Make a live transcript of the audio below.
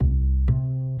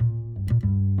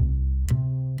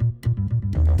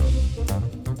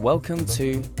Welcome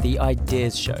to The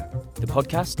Ideas Show, the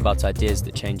podcast about ideas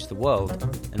that change the world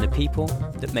and the people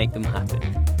that make them happen.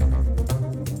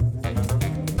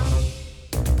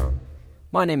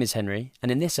 My name is Henry, and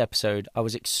in this episode, I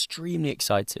was extremely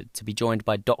excited to be joined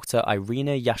by Dr.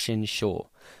 Irena Yashin-Shaw,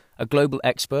 a global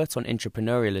expert on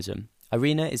entrepreneurialism.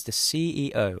 Irena is the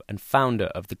CEO and founder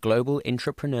of the Global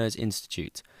Intrapreneurs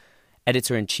Institute,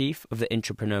 editor-in-chief of the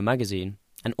Intrapreneur magazine,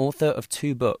 and author of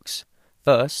 2 books.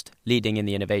 First, Leading in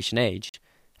the Innovation Age,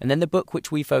 and then the book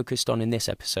which we focused on in this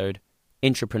episode,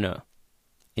 Intrapreneur.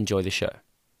 Enjoy the show.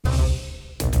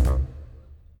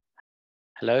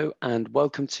 Hello and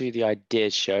welcome to the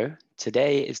Ideas Show.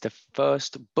 Today is the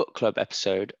first book club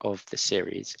episode of the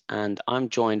series, and I'm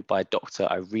joined by Dr.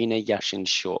 Irena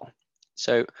Yashin-Shaw.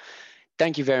 So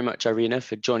thank you very much, Irena,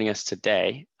 for joining us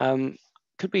today.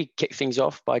 Could we kick things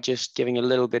off by just giving a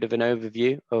little bit of an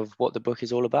overview of what the book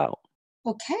is all about?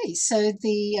 Okay, so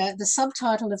the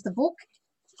subtitle of the book,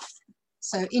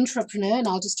 so Intrapreneur, and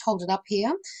I'll just hold it up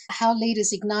here, How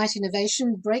Leaders Ignite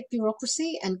Innovation, Break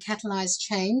Bureaucracy and Catalyze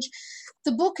Change.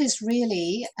 The book is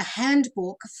really a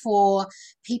handbook for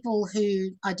people who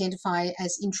identify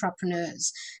as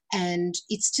intrapreneurs, and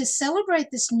it's to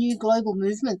celebrate this new global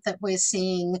movement that we're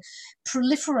seeing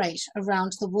proliferate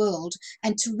around the world,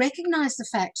 and to recognize the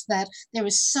fact that there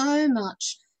is so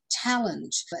much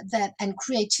talent and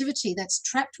creativity that's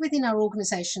trapped within our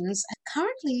organizations,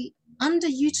 currently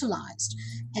underutilized.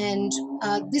 And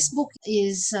this book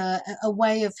is a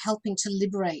way of helping to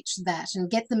liberate that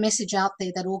and get the message out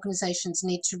there that organizations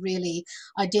need to really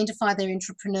identify their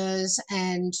entrepreneurs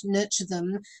and nurture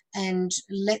them and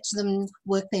let them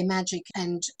work their magic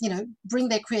and, bring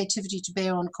their creativity to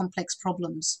bear on complex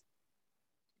problems.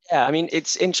 Yeah, I mean,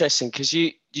 it's interesting because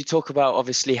you talk about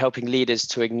obviously helping leaders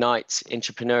to ignite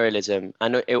entrepreneurialism,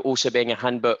 and it also being a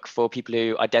handbook for people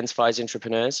who identify as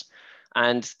entrepreneurs.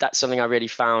 And that's something I really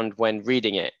found when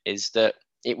reading it, is that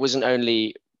it wasn't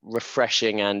only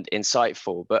refreshing and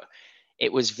insightful, but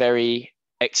it was very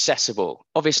accessible.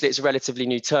 Obviously, it's a relatively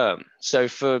new term. So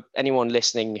for anyone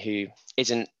listening who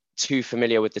isn't too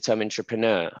familiar with the term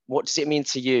entrepreneur, what does it mean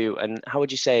to you, and how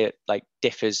would you say it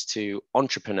differs to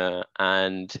entrepreneur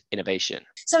and innovation?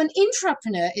 So an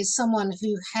intrapreneur is someone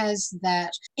who has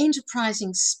that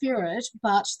enterprising spirit,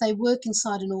 but they work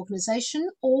inside an organization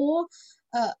or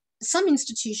some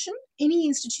institution, any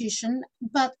institution,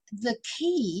 but the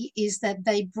key is that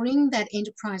they bring that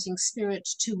enterprising spirit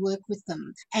to work with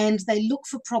them, and they look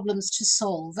for problems to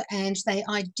solve, and they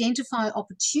identify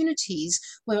opportunities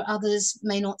where others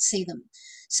may not see them.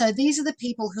 So these are the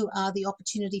people who are the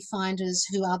opportunity finders,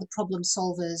 who are the problem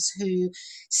solvers, who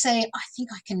say, I think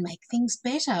I can make things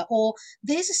better, or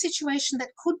there's a situation that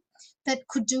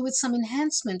could do with some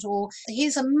enhancement, or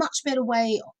here's a much better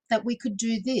way that we could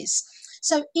do this.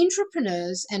 So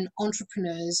intrapreneurs and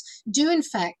entrepreneurs do in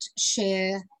fact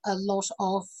share a lot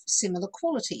of similar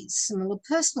qualities, similar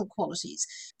personal qualities.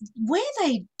 Where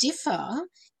they differ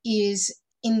is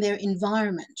in their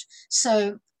environment.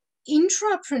 So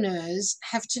intrapreneurs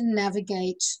have to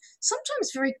navigate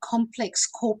sometimes very complex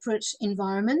corporate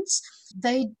environments.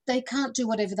 They can't do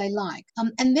whatever they like.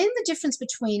 And then the difference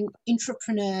between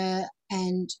intrapreneur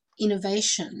and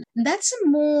innovation, that's a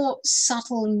more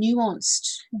subtle, nuanced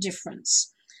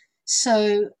difference.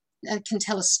 So I can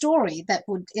tell a story that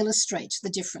would illustrate the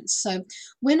difference. So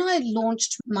when I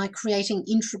launched my Creating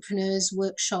Intrapreneurs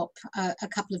workshop a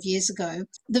couple of years ago,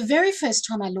 the very first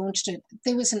time I launched it,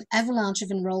 there was an avalanche of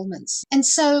enrollments. And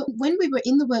so when we were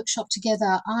in the workshop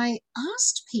together, I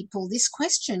asked people this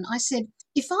question. I said,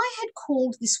 if I had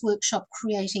called this workshop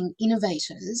Creating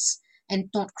Innovators and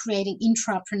not Creating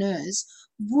Intrapreneurs,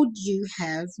 would you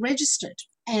have registered?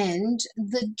 And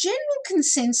the general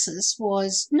consensus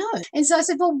was no. And so I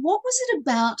said, well, what was it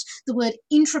about the word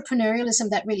intrapreneurialism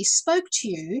that really spoke to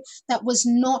you that was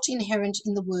not inherent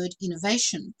in the word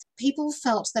innovation? People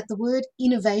felt that the word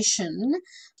innovation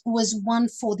was one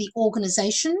for the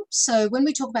organization. So when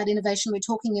we talk about innovation, we're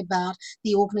talking about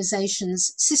the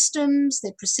organization's systems,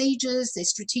 their procedures, their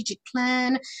strategic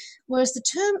plan, whereas the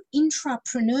term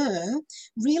intrapreneur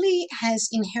really has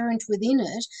inherent within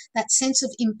it that sense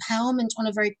of empowerment on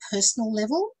a very personal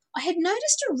level. I had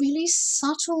noticed a really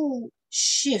subtle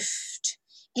shift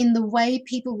in the way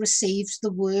people received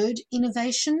the word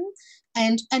innovation.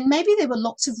 And maybe there were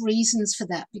lots of reasons for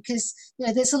that, because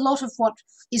there's a lot of what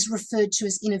is referred to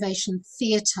as innovation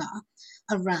theatre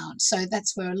around. So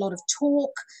that's where a lot of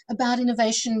talk about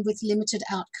innovation with limited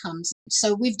outcomes.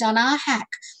 So we've done our hack.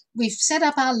 We've set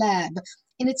up our lab.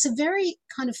 And it's a very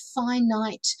kind of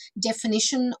finite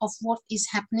definition of what is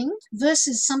happening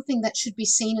versus something that should be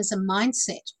seen as a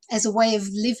mindset, as a way of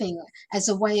living, as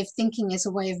a way of thinking, as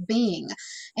a way of being.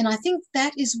 And I think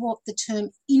that is what the term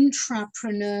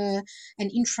intrapreneur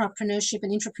and intrapreneurship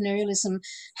and entrepreneurialism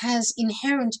has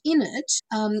inherent in it,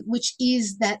 which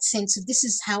is that sense of this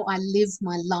is how I live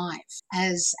my life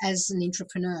as an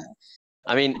entrepreneur.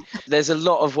 I mean, there's a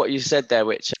lot of what you said there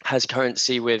which has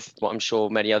currency with what I'm sure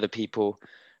many other people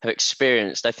have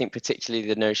experienced. I think particularly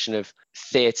the notion of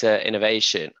theatre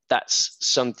innovation. That's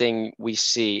something we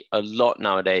see a lot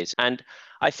nowadays. And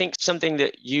I think something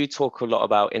that you talk a lot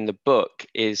about in the book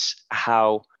is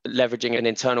how leveraging an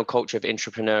internal culture of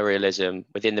entrepreneurialism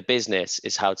within the business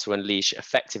is how to unleash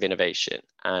effective innovation,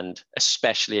 and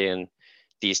especially in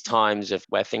these times of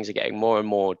where things are getting more and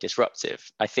more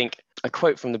disruptive. I think a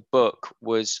quote from the book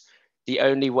was, "The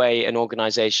only way an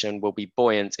organization will be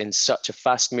buoyant in such a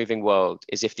fast-moving world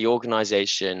is if the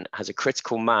organization has a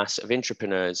critical mass of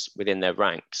entrepreneurs within their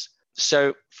ranks."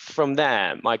 So from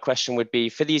there, my question would be,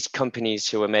 for these companies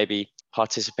who are maybe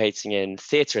participating in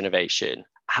theatre innovation,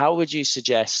 how would you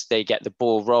suggest they get the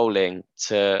ball rolling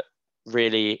to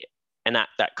really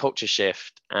enact that culture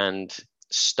shift and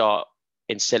start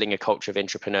instilling a culture of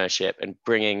entrepreneurship and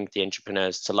bringing the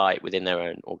entrepreneurs to light within their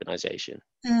own organization?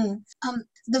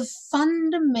 The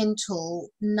fundamental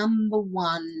number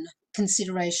one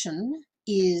consideration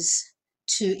is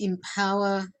to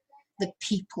empower the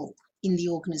people in the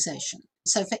organization.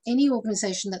 So for any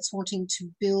organization that's wanting to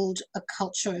build a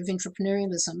culture of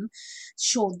entrepreneurialism,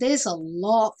 sure, there's a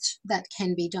lot that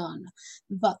can be done,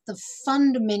 but the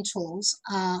fundamentals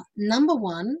are, number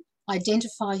one,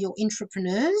 identify your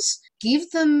entrepreneurs, give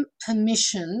them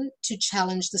permission to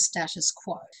challenge the status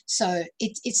quo. So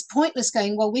it's pointless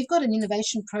going, well, we've got an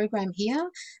innovation program here,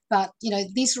 but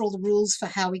these are all the rules for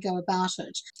how we go about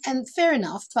it. And fair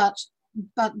enough,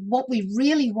 but what we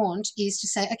really want is to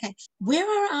say, okay, where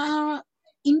are our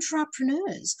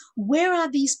intrapreneurs? Where are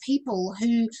these people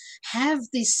who have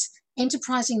this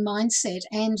enterprising mindset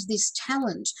and this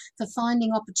talent for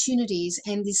finding opportunities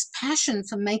and this passion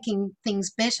for making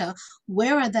things better?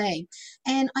 Where are they?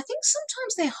 And I think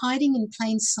sometimes they're hiding in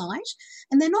plain sight,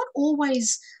 and they're not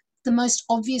always the most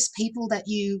obvious people that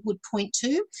you would point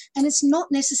to. And it's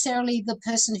not necessarily the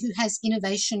person who has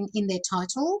innovation in their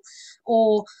title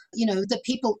or, the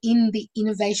people in the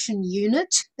innovation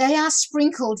unit. They are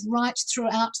sprinkled right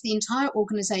throughout the entire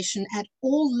organization at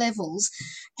all levels.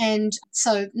 And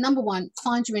so, number one,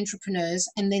 find your entrepreneurs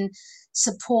and then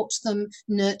support them,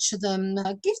 nurture them, give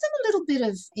them a little bit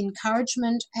of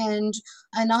encouragement. And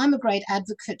I'm a great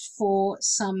advocate for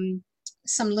some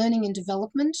learning and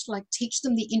development, like teach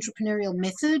them the entrepreneurial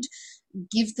method,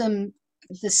 give them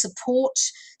the support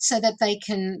so that they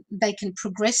can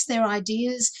progress their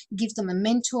ideas, give them a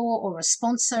mentor or a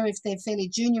sponsor if they're fairly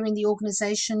junior in the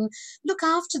organization, look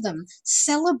after them,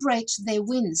 celebrate their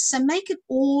wins. So make it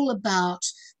all about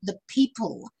the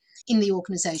people in the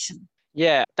organization.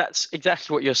 Yeah, that's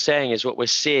exactly what you're saying. Is what we're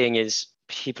seeing is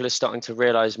people are starting to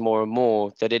realize more and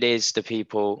more that it is the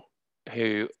people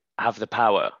who have the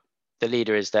power. The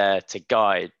leader is there to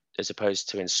guide as opposed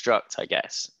to instruct, I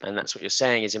guess. And that's what you're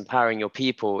saying, is empowering your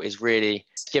people is really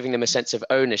giving them a sense of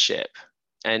ownership.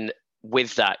 And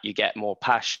with that, you get more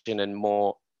passion and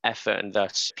more effort, and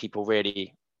thus people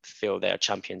really feel they're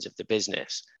champions of the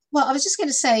business. Well, I was just going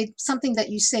to say something that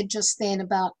you said just then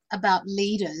about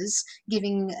leaders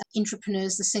giving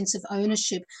entrepreneurs the sense of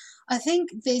ownership. I think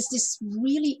there's this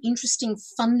really interesting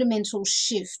fundamental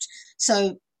shift.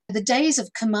 So the days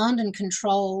of command and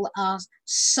control are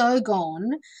so gone.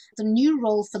 The new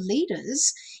role for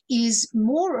leaders is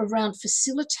more around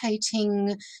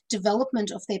facilitating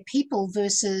development of their people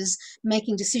versus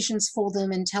making decisions for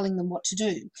them and telling them what to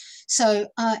do. So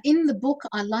in the book,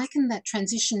 I liken that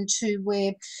transition to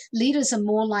where leaders are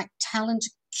more like talent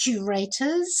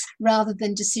curators rather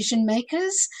than decision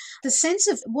makers. The sense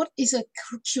of what is a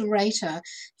curator,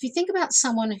 if you think about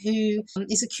someone who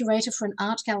is a curator for an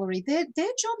art gallery, their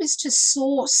job is to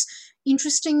source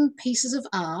interesting pieces of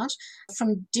art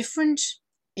from different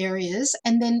areas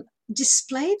and then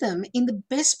display them in the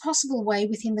best possible way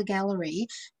within the gallery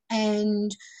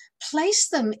and place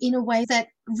them in a way that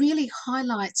really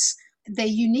highlights their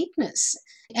uniqueness.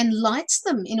 and lights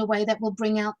them in a way that will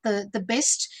bring out the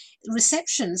best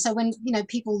reception. So when,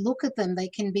 people look at them, they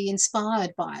can be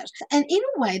inspired by it. And in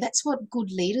a way, that's what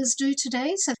good leaders do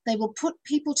today. So they will put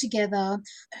people together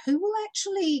who will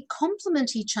actually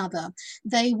complement each other.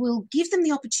 They will give them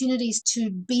the opportunities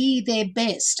to be their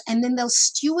best, and then they'll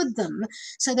steward them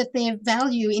so that their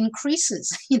value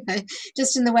increases,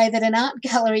 just in the way that an art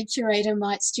gallery curator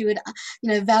might steward,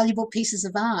 valuable pieces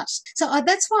of art. So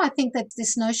that's why I think that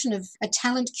this notion of a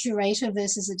talent curator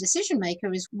versus a decision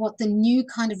maker is what the new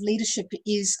kind of leadership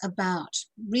is about,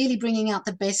 really bringing out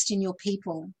the best in your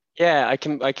people. Yeah,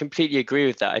 I completely agree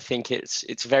with that. I think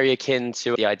it's very akin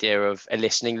to the idea of a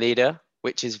listening leader,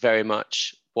 which is very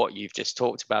much what you've just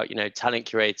talked about. Talent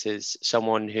curators,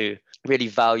 someone who really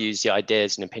values the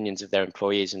ideas and opinions of their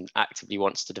employees and actively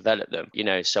wants to develop them.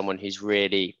 Someone who's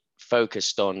really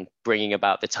focused on bringing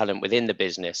about the talent within the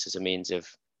business as a means of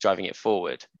driving it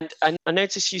forward. And I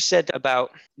noticed you said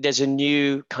about there's a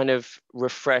new kind of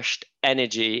refreshed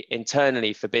energy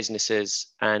internally for businesses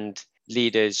and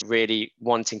leaders really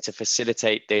wanting to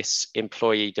facilitate this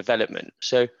employee development.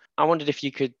 So I wondered if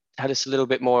you could tell us a little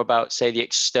bit more about, say, the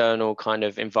external kind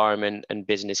of environment and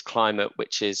business climate,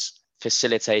 which is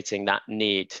facilitating that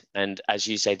need, and, as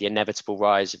you say, the inevitable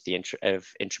rise of of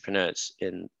entrepreneurs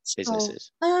in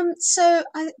businesses.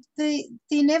 The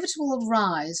inevitable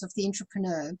rise of the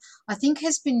entrepreneur, I think,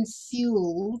 has been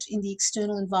fueled in the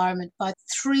external environment by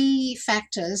three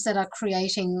factors that are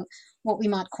creating what we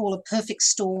might call a perfect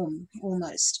storm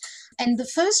almost. And the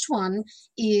first one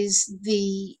is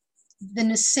the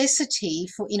necessity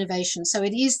for innovation. So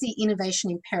it is the innovation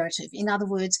imperative. In other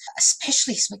words,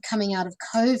 especially as we're coming out of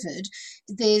COVID,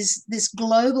 there's this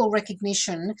global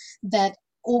recognition that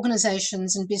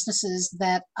organizations and businesses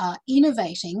that are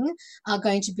innovating are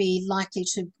going to be likely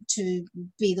to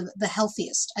be the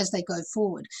healthiest as they go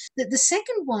forward. The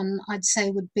second one, I'd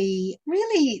say, would be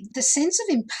really the sense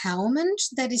of empowerment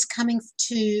that is coming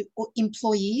to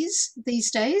employees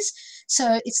these days.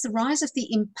 So it's the rise of the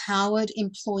empowered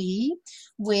employee,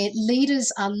 where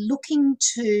leaders are looking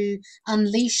to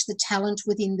unleash the talent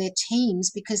within their teams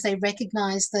because they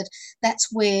recognize that that's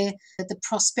where the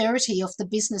prosperity of the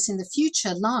business in the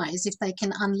future lies, if they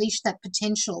can unleash that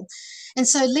potential. And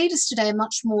so leaders today are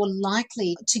much more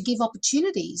likely to give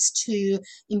opportunities to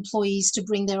employees to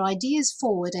bring their ideas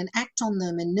forward and act on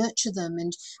them and nurture them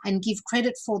and give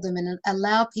credit for them and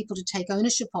allow people to take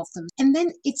ownership of them. And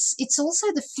then it's also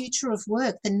the future of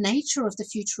work, the nature of the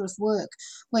future of work,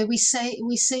 where we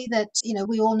see that,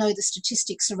 we all know the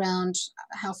statistics around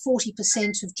how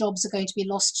 40% of jobs are going to be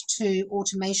lost to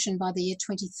automation by the year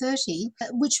 2030,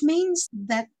 which means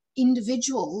that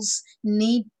individuals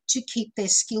need to keep their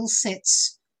skill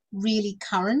sets really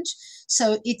current.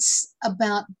 So it's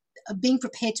about being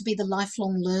prepared to be the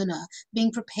lifelong learner,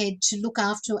 being prepared to look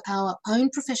after our own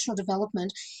professional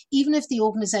development, even if the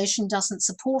organization doesn't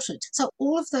support it. So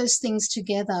all of those things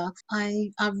together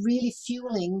are really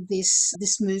fueling this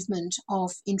movement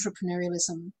of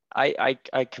entrepreneurialism.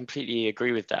 I completely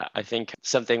agree with that. I think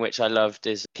something which I loved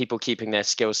is people keeping their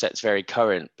skill sets very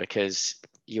current, because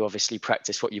you obviously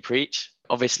practice what you preach.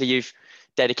 Obviously, you've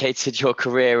dedicated your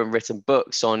career and written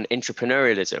books on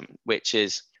entrepreneurialism, which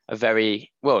is but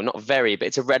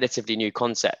it's a relatively new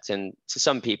concept. And to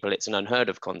some people, it's an unheard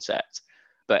of concept.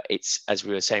 But it's, as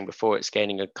we were saying before, it's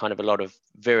gaining a kind of a lot of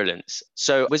virulence.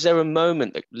 So was there a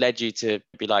moment that led you to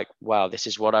be like, wow, this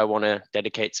is what I want to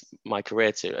dedicate my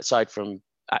career to, aside from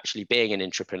actually being an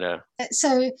entrepreneur?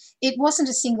 So it wasn't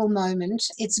a single moment.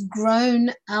 It's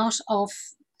grown out of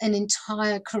an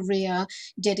entire career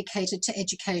dedicated to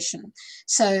education.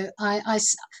 So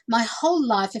my whole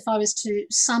life, if I was to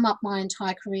sum up my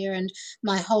entire career and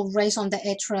my whole raison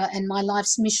d'etre and my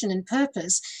life's mission and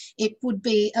purpose, it would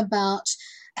be about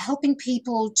helping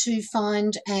people to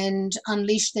find and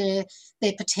unleash their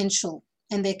potential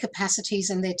and their capacities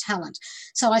and their talent.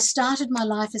 So I started my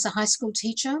life as a high school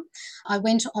teacher. I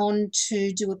went on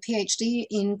to do a PhD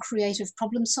in creative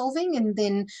problem solving, and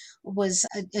then was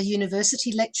a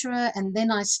university lecturer, and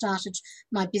then I started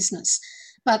my business.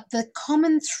 But the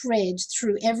common thread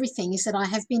through everything is that I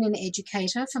have been an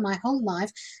educator for my whole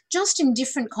life, just in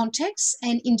different contexts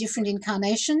and in different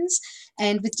incarnations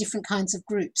and with different kinds of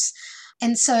groups.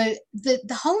 And so the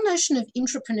whole notion of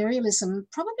entrepreneurialism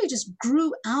probably just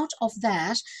grew out of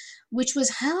that, which was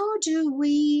how do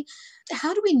we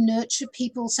nurture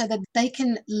people so that they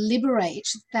can liberate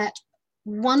that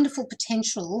wonderful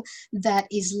potential that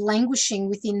is languishing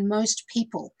within most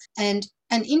people. And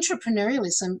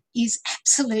entrepreneurialism is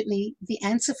absolutely the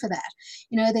answer for that.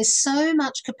 There's so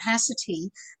much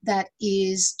capacity that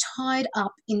is tied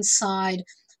up inside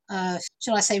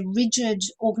shall I say, rigid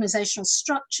organizational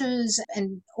structures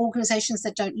and organizations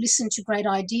that don't listen to great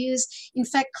ideas. In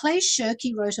fact, Clay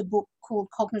Shirky wrote a book called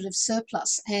Cognitive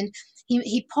Surplus, and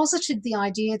he posited the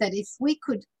idea that if we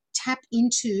could tap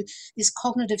into this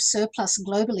cognitive surplus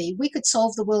globally, we could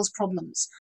solve the world's problems.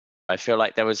 I feel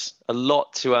like there was a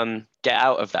lot to get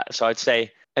out of that. So I'd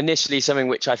say initially something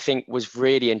which I think was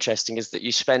really interesting is that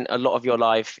you spent a lot of your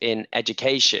life in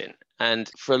education. And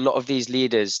for a lot of these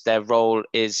leaders, their role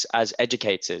is as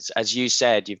educators. As you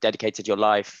said, you've dedicated your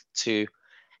life to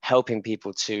helping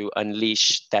people to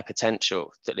unleash their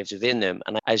potential that lives within them.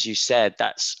 And as you said,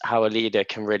 that's how a leader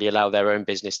can really allow their own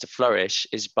business to flourish,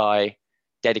 is by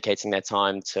dedicating their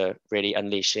time to really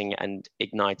unleashing and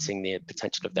igniting the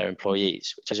potential of their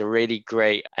employees, which is a really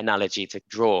great analogy to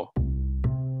draw.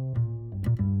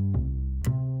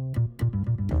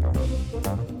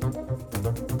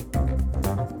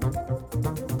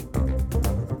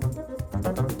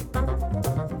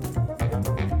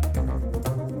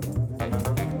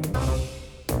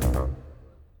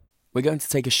 We're going to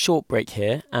take a short break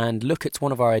here and look at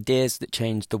one of our ideas that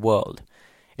changed the world.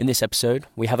 In this episode,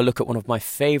 we have a look at one of my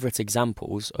favourite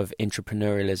examples of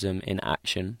intrapreneurialism in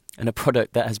action, and a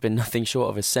product that has been nothing short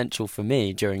of essential for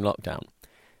me during lockdown: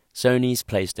 Sony's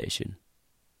PlayStation.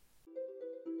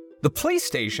 The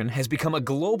PlayStation has become a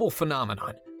global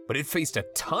phenomenon, but it faced a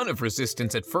ton of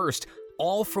resistance at first,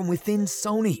 all from within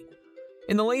Sony.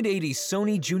 In the late 80s,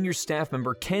 Sony junior staff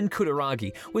member Ken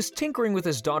Kutaragi was tinkering with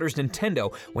his daughter's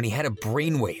Nintendo when he had a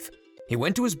brainwave. He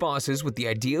went to his bosses with the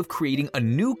idea of creating a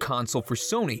new console for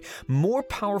Sony, more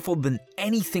powerful than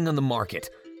anything on the market.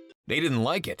 They didn't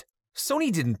like it.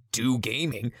 Sony didn't do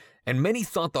gaming, and many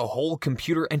thought the whole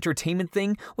computer entertainment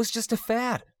thing was just a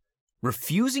fad.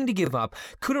 Refusing to give up,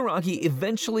 Kutaragi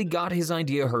eventually got his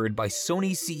idea heard by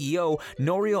Sony CEO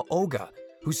Norio Oga,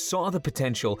 who saw the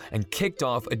potential and kicked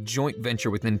off a joint venture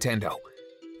with Nintendo.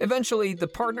 Eventually, the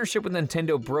partnership with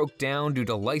Nintendo broke down due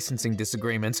to licensing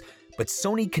disagreements, but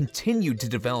Sony continued to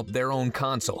develop their own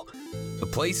console. The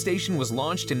PlayStation was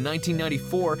launched in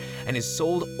 1994 and has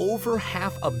sold over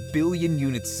 500 million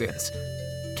units since.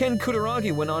 Ken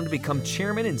Kutaragi went on to become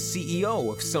chairman and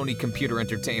CEO of Sony Computer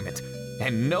Entertainment,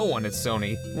 and no one at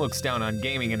Sony looks down on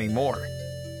gaming anymore.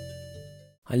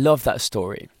 I love that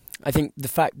story. I think the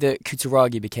fact that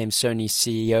Kutaragi became Sony's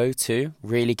CEO too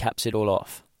really caps it all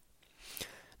off.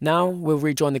 Now we'll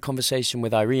rejoin the conversation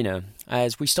with Irena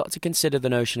as we start to consider the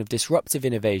notion of disruptive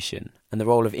innovation and the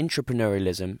role of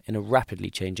intrapreneurialism in a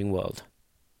rapidly changing world.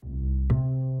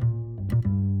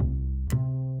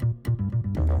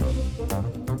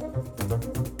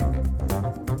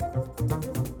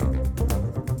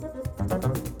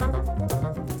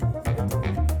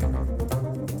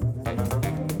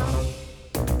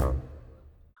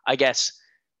 I guess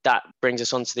that brings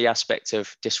us on to the aspect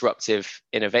of disruptive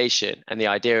innovation and the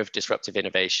idea of disruptive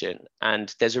innovation.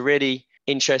 And there's a really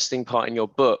interesting part in your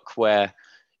book where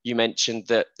you mentioned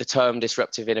that the term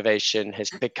disruptive innovation has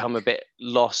become a bit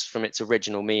lost from its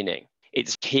original meaning.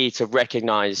 It's key to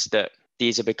recognize that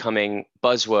these are becoming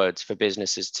buzzwords for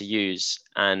businesses to use,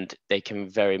 and they can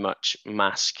very much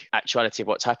mask actuality of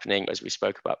what's happening, as we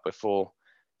spoke about before,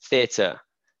 theatre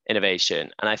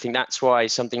innovation. And I think that's why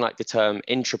something like the term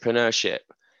intrapreneurship,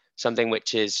 something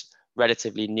which is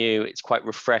relatively new, it's quite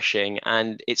refreshing,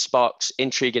 and it sparks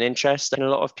intrigue and interest in a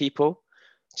lot of people.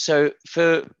 So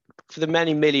for the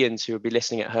many millions who will be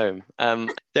listening at home,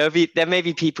 there may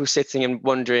be people sitting and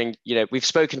wondering, we've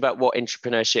spoken about what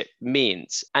intrapreneurship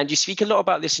means, and you speak a lot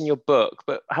about this in your book,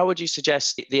 but how would you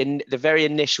suggest the very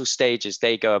initial stages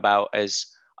they go about as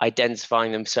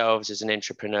identifying themselves as an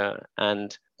intrapreneur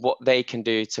and what they can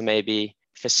do to maybe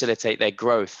facilitate their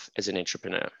growth as an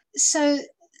intrapreneur? So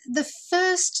the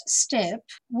first step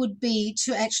would be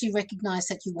to actually recognize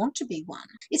that you want to be one.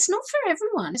 It's not for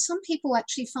everyone. Some people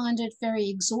actually find it very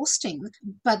exhausting,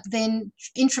 but then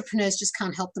intrapreneurs just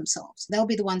can't help themselves. They'll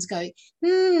be the ones going,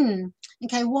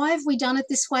 okay, why have we done it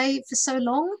this way for so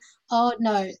long? Oh,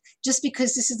 no, just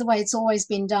because this is the way it's always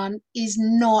been done is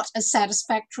not a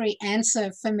satisfactory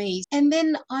answer for me. And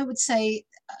then I would say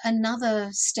another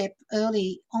step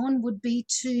early on would be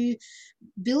to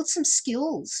build some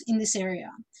skills in this area.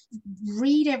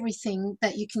 Read everything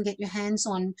that you can get your hands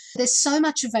on. There's so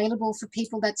much available for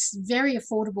people that's very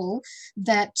affordable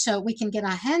that we can get our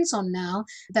hands on now,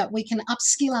 that we can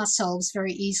upskill ourselves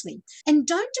very easily. And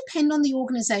don't depend on the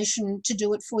organization to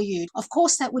do it for you. Of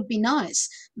course, that would be nice,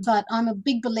 but I'm a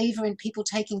big believer in people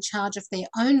taking charge of their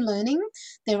own learning,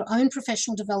 their own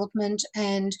professional development,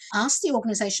 and ask the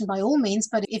organization by all means,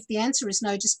 but if the answer is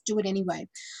no, just do it anyway.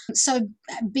 So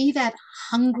be that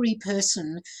hungry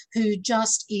person who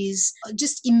just is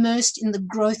just immersed in the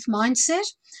growth mindset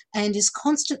and is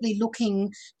constantly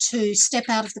looking to step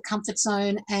out of the comfort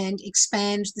zone and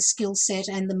expand the skill set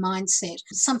and the mindset.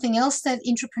 Something else that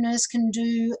entrepreneurs can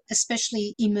do,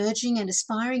 especially emerging and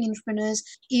aspiring entrepreneurs,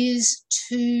 is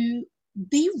to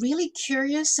be really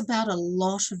curious about a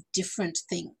lot of different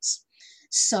things.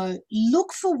 So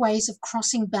look for ways of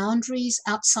crossing boundaries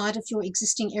outside of your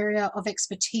existing area of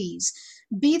expertise.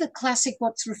 Be the classic,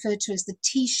 what's referred to as the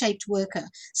T-shaped worker,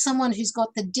 someone who's got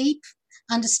the deep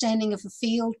understanding of a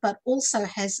field, but also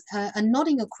has a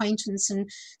nodding acquaintance and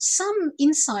some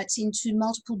insights into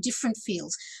multiple different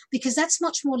fields, because that's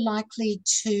much more likely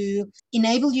to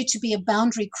enable you to be a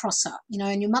boundary crosser,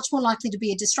 and you're much more likely to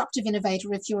be a disruptive innovator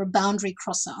if you're a boundary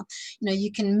crosser.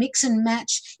 You can mix and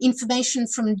match information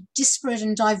from disparate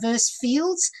and diverse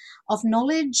fields of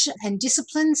knowledge and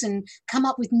disciplines and come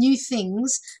up with new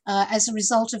things as a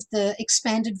result of the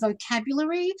expanded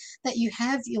vocabulary that you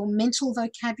have, your mental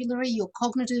vocabulary, your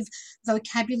cognitive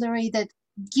vocabulary that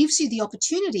gives you the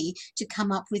opportunity to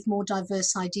come up with more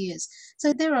diverse ideas.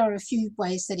 So there are a few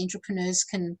ways that entrepreneurs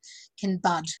can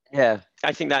bud. Yeah,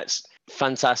 I think that's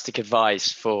fantastic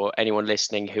advice for anyone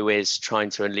listening who is trying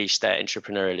to unleash their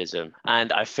entrepreneurialism.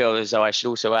 And I feel as though I should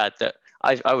also add that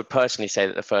I would personally say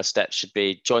that the first step should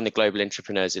be join the Global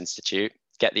Entrepreneurs Institute,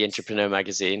 get the Intrapreneur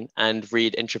magazine, and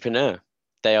read Intrapreneur.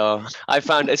 I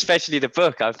found, especially the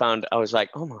book, I was like,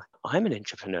 oh my, I'm an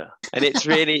entrepreneur. And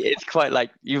it's quite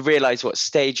like you realize what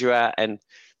stage you're at, and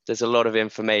there's a lot of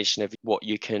information of what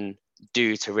you can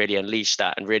do to really unleash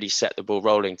that and really set the ball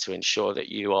rolling to ensure that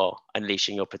you are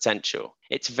unleashing your potential.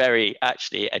 It's very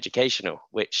actually educational,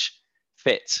 which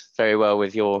fits very well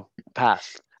with your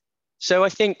path. So I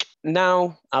think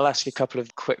now I'll ask you a couple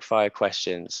of quick fire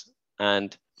questions.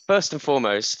 And first and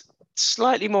foremost,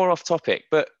 slightly more off topic,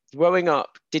 but growing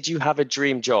up, did you have a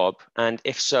dream job? And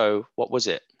if so, what was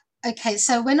it? Okay,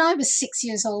 so when I was 6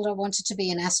 years old, I wanted to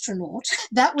be an astronaut.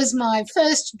 That was my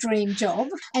first dream job.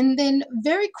 And then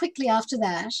very quickly after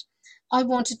that, I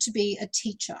wanted to be a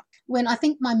teacher. When I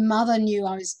think my mother knew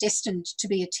I was destined to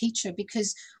be a teacher,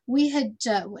 because we had,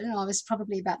 I was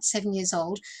probably about 7 years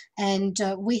old, and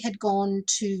we had gone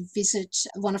to visit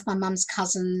one of my mum's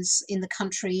cousins in the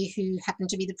country who happened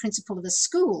to be the principal of a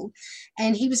school.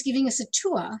 And he was giving us a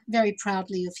tour very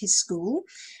proudly of his school.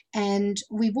 And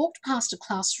we walked past a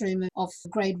classroom of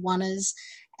grade oneers,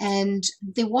 and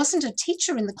there wasn't a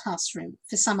teacher in the classroom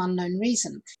for some unknown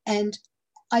reason. And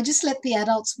I just let the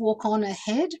adults walk on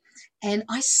ahead, and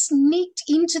I sneaked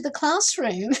into the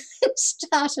classroom and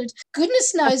started,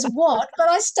 goodness knows what, but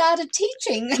I started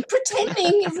teaching and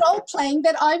pretending, role-playing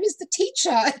that I was the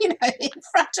teacher, in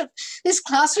front of this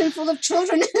classroom full of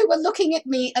children who were looking at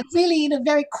me really in a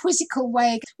very quizzical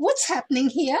way. What's happening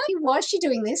here? Why is she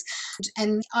doing this?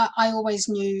 And I always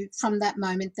knew from that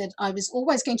moment that I was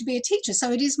always going to be a teacher.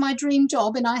 So it is my dream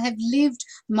job, and I have lived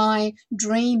my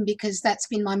dream because that's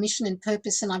been my mission and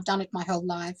purpose, and I've done it my whole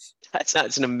life.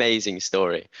 That's an amazing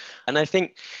story. And I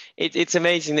think it's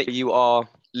amazing that you are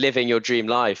living your dream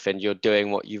life and you're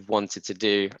doing what you've wanted to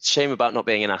do. Shame about not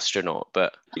being an astronaut,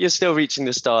 but you're still reaching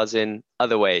the stars in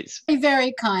other ways. You're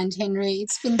very kind, Henry.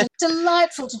 It's been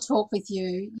delightful to talk with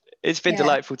you. It's been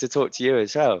delightful to talk to you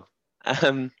as well.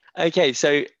 Okay,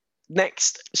 so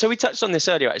next, so we touched on this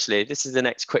earlier, actually. This is the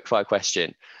next quickfire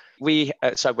question. We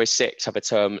at Subway 6 have a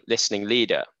term, listening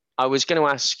leader. I was going to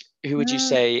ask, who would you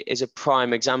say is a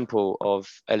prime example of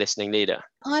a listening leader?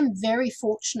 I'm very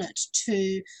fortunate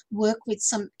to work with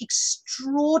some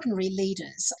extraordinary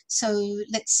leaders. So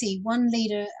let's see, one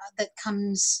leader that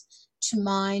comes to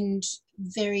mind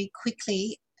very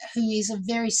quickly, who is a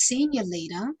very senior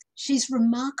leader. She's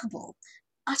remarkable,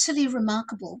 utterly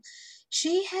remarkable.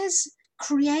 She has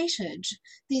created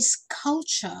this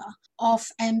culture of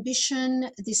ambition,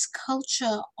 this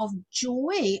culture of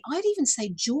joy, I'd even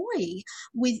say joy,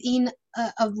 within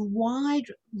a wide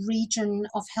region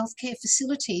of healthcare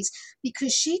facilities,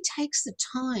 because she takes the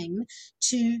time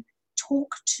to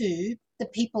talk to the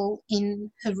people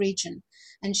in her region,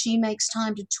 and she makes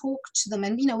time to talk to them.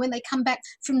 And when they come back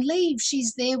from leave,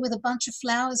 she's there with a bunch of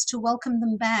flowers to welcome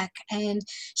them back, and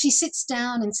she sits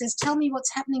down and says, tell me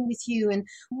what's happening with you, and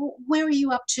where are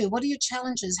you up to, what are your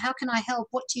challenges, how can I help,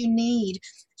 what do you need?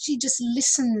 She just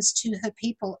listens to her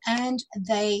people, and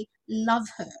they love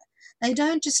her. They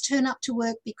don't just turn up to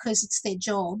work because it's their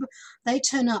job. They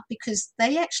turn up because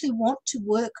they actually want to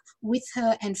work with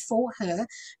her and for her.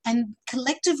 And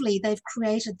collectively, they've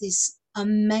created this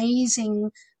amazing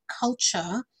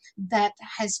culture that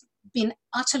has been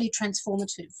utterly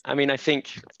transformative. I mean, I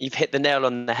think you've hit the nail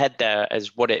on the head there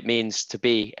as what it means to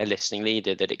be a listening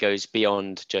leader, that it goes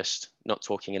beyond just not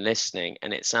talking and listening.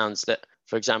 And it sounds that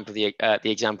For example, the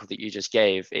example that you just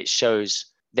gave, it shows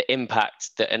the impact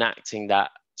that enacting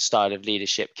that style of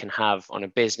leadership can have on a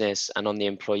business and on the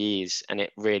employees. And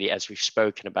it really, as we've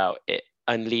spoken about, it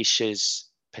unleashes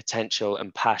potential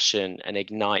and passion and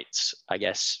ignites, I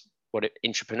guess,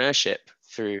 entrepreneurship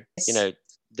through,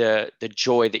 the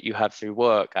joy that you have through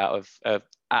work out of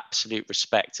absolute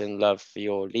respect and love for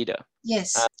your leader.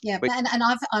 Yes, and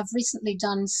I've recently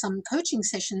done some coaching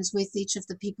sessions with each of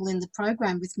the people in the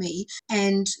program with me,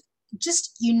 and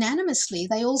just unanimously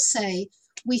they all say,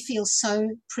 we feel so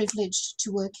privileged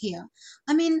to work here.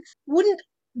 I mean, wouldn't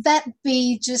that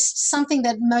be just something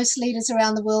that most leaders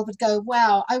around the world would go,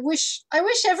 wow, I wish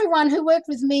everyone who worked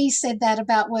with me said that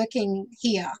about working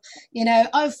here.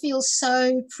 I feel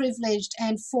so privileged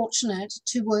and fortunate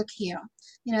to work here.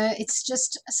 It's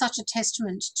just such a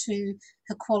testament to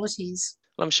her qualities.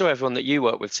 Well, I'm sure everyone that you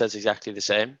work with says exactly the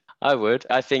same. I would.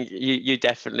 I think you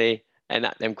definitely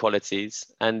enact them qualities.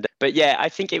 But yeah, I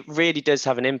think it really does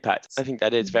have an impact. I think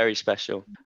that is very special.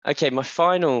 Okay, my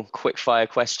final quick fire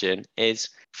question is,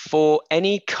 for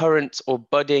any current or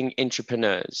budding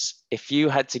entrepreneurs, if you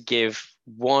had to give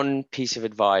one piece of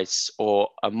advice or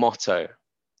a motto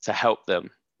to help them,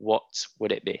 what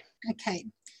would it be? Okay,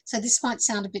 so this might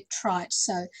sound a bit trite.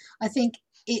 So I think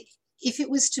if it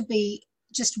was to be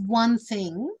just one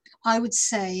thing, I would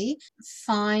say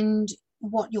find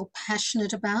what you're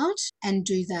passionate about and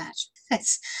do that.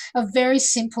 That's a very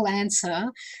simple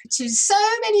answer to so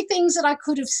many things that I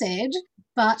could have said.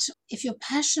 But if you're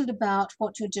passionate about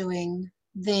what you're doing,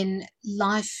 then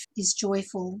life is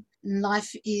joyful and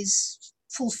life is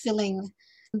fulfilling.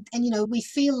 And, we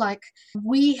feel like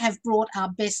we have brought our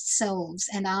best selves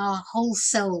and our whole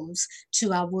selves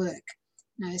to our work.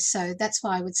 So that's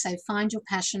why I would say find your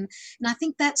passion. And I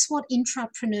think that's what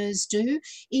intrapreneurs do,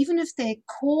 even if their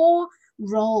core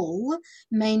role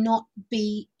may not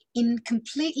be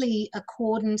completely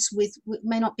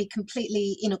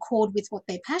in accord with what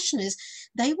their passion is,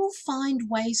 they will find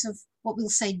ways of what we'll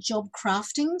say job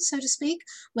crafting, so to speak,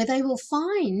 where they will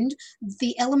find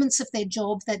the elements of their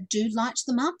job that do light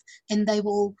them up, and they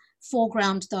will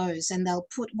foreground those and they'll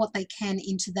put what they can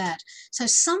into that. So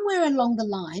somewhere along the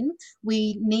line,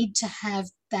 we need to have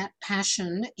that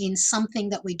passion in something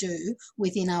that we do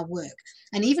within our work.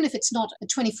 And even if it's not a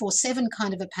 24/7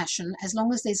 kind of a passion, as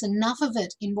long as there's enough of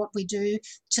it in what we do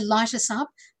to light us up,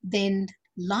 then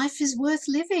life is worth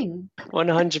living.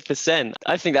 100%.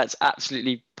 I think that's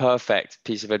absolutely perfect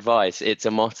piece of advice. It's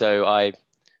a motto I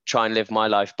try and live my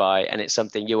life by, and it's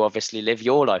something you obviously live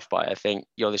your life by. I think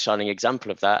you're the shining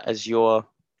example of that, as you're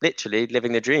literally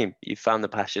living the dream. You found the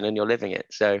passion and you're living it.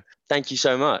 So thank you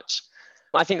so much.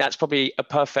 I think that's probably a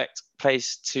perfect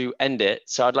place to end it.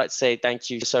 So I'd like to say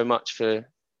thank you so much for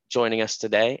joining us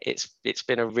today. It's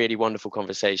been a really wonderful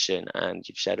conversation, and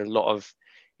you've shared a lot of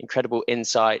incredible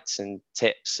insights and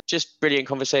tips. Just brilliant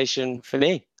conversation for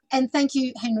me. And thank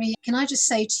you, Henry. Can I just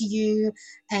say to you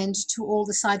and to all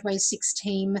the Sideways 6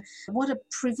 team, what a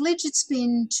privilege it's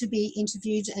been to be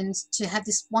interviewed and to have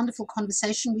this wonderful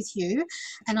conversation with you.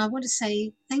 And I want to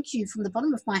say thank you from the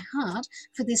bottom of my heart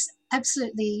for this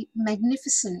absolutely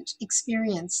magnificent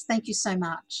experience. Thank you so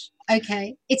much.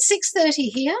 Okay, it's 6:30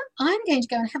 here. I'm going to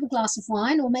go and have a glass of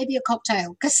wine or maybe a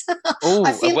cocktail because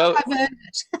I feel like I've earned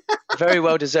it. Very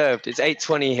well deserved. It's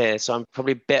 8:20 here, so I'm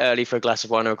probably a bit early for a glass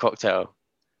of wine or a cocktail.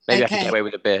 Maybe okay. I can get away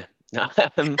with a beer. No,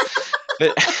 but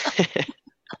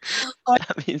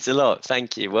that means a lot.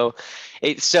 Thank you. Well,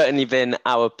 it's certainly been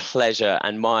our pleasure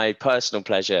and my personal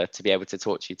pleasure to be able to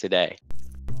talk to you today.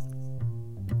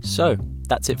 So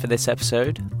that's it for this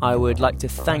episode. I would like to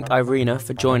thank Irena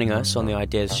for joining us on the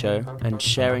Ideas Show and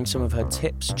sharing some of her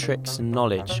tips, tricks and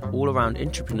knowledge all around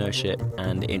entrepreneurship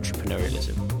and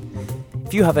entrepreneurialism.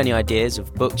 If you have any ideas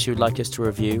of books you would like us to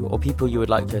review or people you would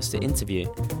like us to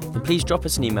interview, then please drop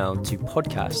us an email to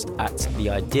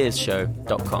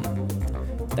podcast@theideasshow.com.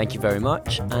 Thank you very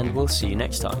much, and we'll see you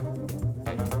next time.